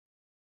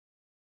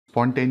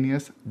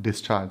Spontaneous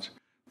discharge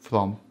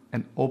from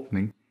an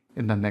opening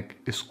in the neck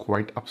is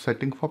quite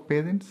upsetting for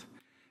parents.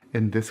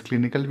 In this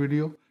clinical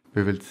video,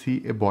 we will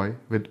see a boy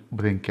with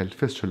branchial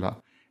fistula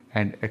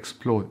and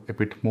explore a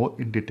bit more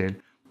in detail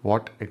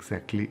what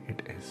exactly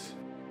it is.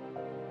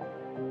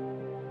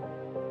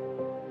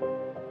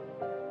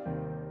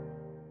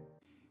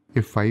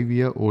 A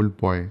 5-year-old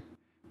boy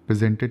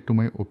presented to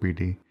my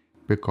OPD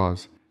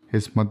because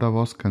his mother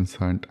was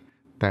concerned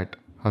that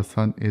her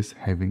son is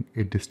having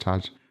a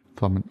discharge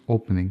from an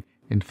opening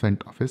in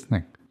front of his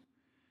neck.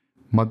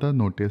 Mother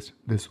noticed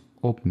this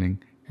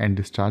opening and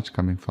discharge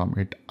coming from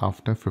it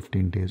after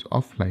 15 days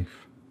of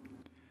life.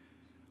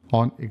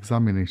 On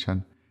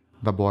examination,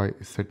 the boy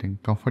is sitting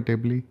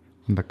comfortably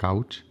on the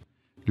couch,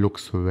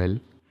 looks well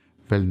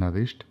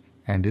nourished,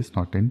 and is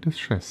not in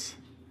distress.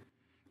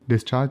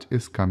 Discharge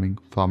is coming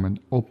from an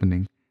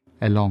opening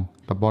along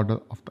the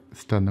border of the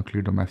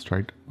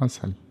sternocleidomastoid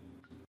muscle.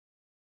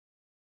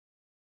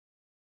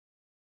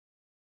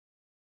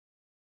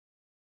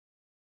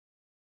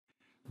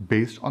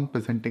 Based on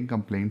presenting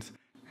complaints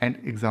and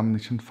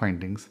examination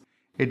findings,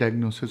 a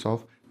diagnosis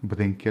of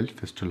branchial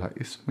fistula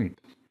is made.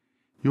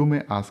 You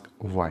may ask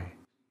why.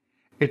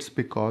 It's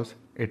because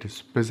it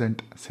is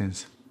present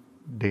since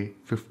day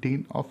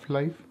 15 of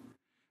life,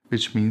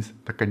 which means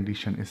the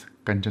condition is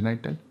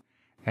congenital,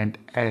 and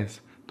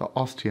as the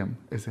ostium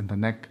is in the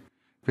neck,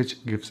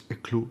 which gives a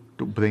clue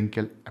to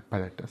branchial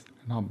apparatus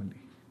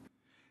anomaly.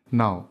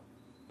 Now,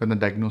 when the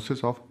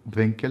diagnosis of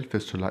branchial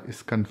fistula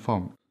is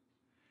confirmed,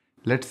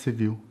 let's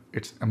review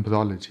its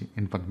embryology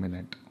in 1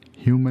 minute.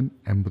 Human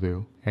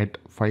embryo at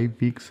 5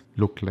 weeks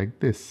look like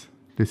this.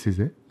 This is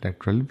a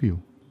lateral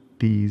view.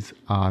 These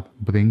are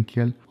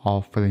branchial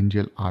or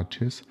pharyngeal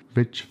arches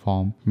which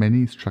form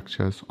many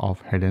structures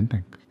of head and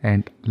neck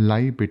and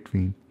lie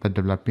between the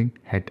developing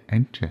head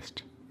and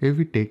chest. If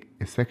we take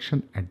a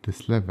section at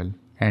this level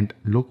and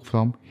look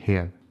from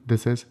here,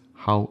 this is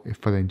how a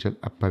pharyngeal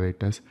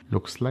apparatus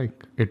looks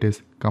like. It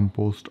is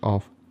composed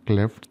of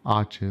clefts,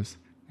 arches,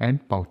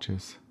 and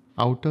pouches.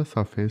 Outer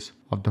surface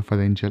of the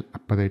pharyngeal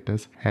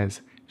apparatus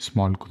has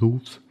small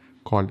grooves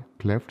called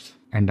clefts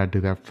and are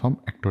derived from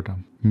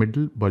ectoderm.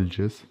 Middle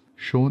bulges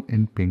shown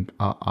in pink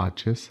are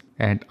arches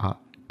and are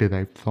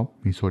derived from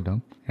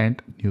mesoderm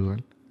and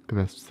neural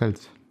crest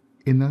cells.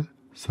 Inner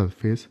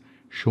surface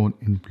shown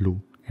in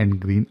blue and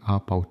green are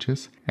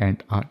pouches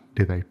and are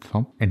derived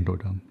from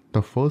endoderm.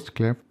 The first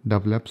cleft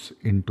develops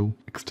into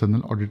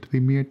external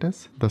auditory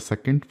meatus. The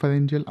second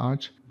pharyngeal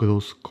arch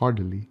grows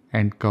caudally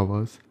and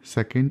covers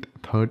second,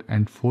 third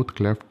and fourth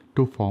cleft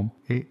to form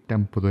a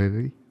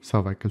temporary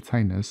cervical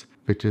sinus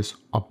which is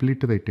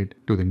obliterated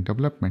during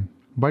development.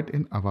 But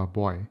in our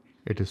boy,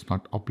 it is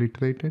not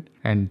obliterated,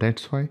 and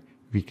that's why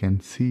we can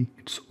see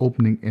its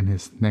opening in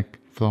his neck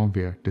from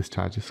where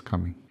discharge is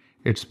coming.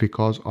 It's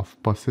because of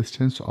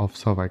persistence of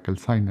cervical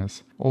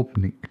sinus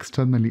opening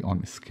externally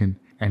on skin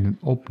and an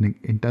opening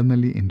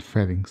internally in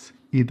pharynx,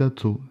 either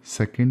through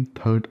second,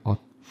 third or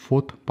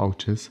fourth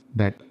pouches,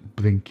 that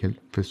branchial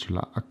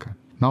fistula occur.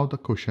 Now the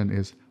question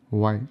is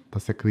why the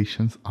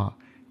secretions are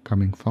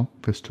coming from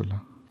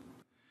fistula.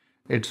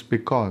 It's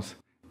because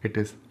it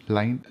is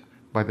lined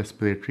by the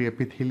respiratory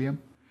epithelium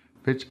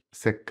which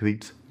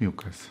secretes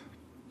mucus.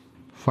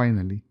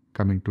 Finally,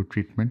 coming to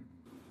treatment.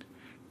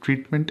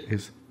 Treatment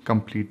is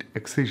complete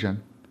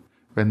excision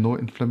when no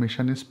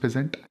inflammation is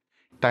present.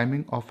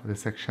 Timing of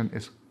resection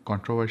is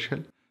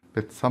controversial,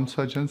 with some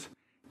surgeons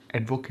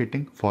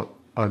advocating for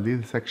early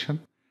resection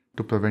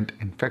to prevent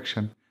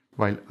infection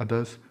while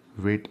others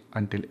wait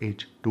until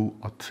age 2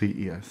 or 3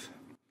 years.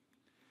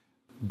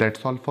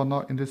 That's all for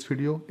now in this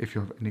video. If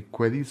you have any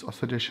queries or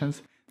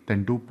suggestions,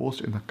 then do post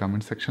in the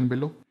comment section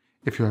below.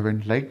 If you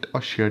haven't liked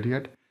or shared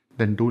yet,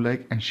 then do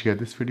like and share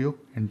this video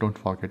and don't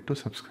forget to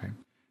subscribe.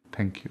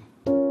 Thank you.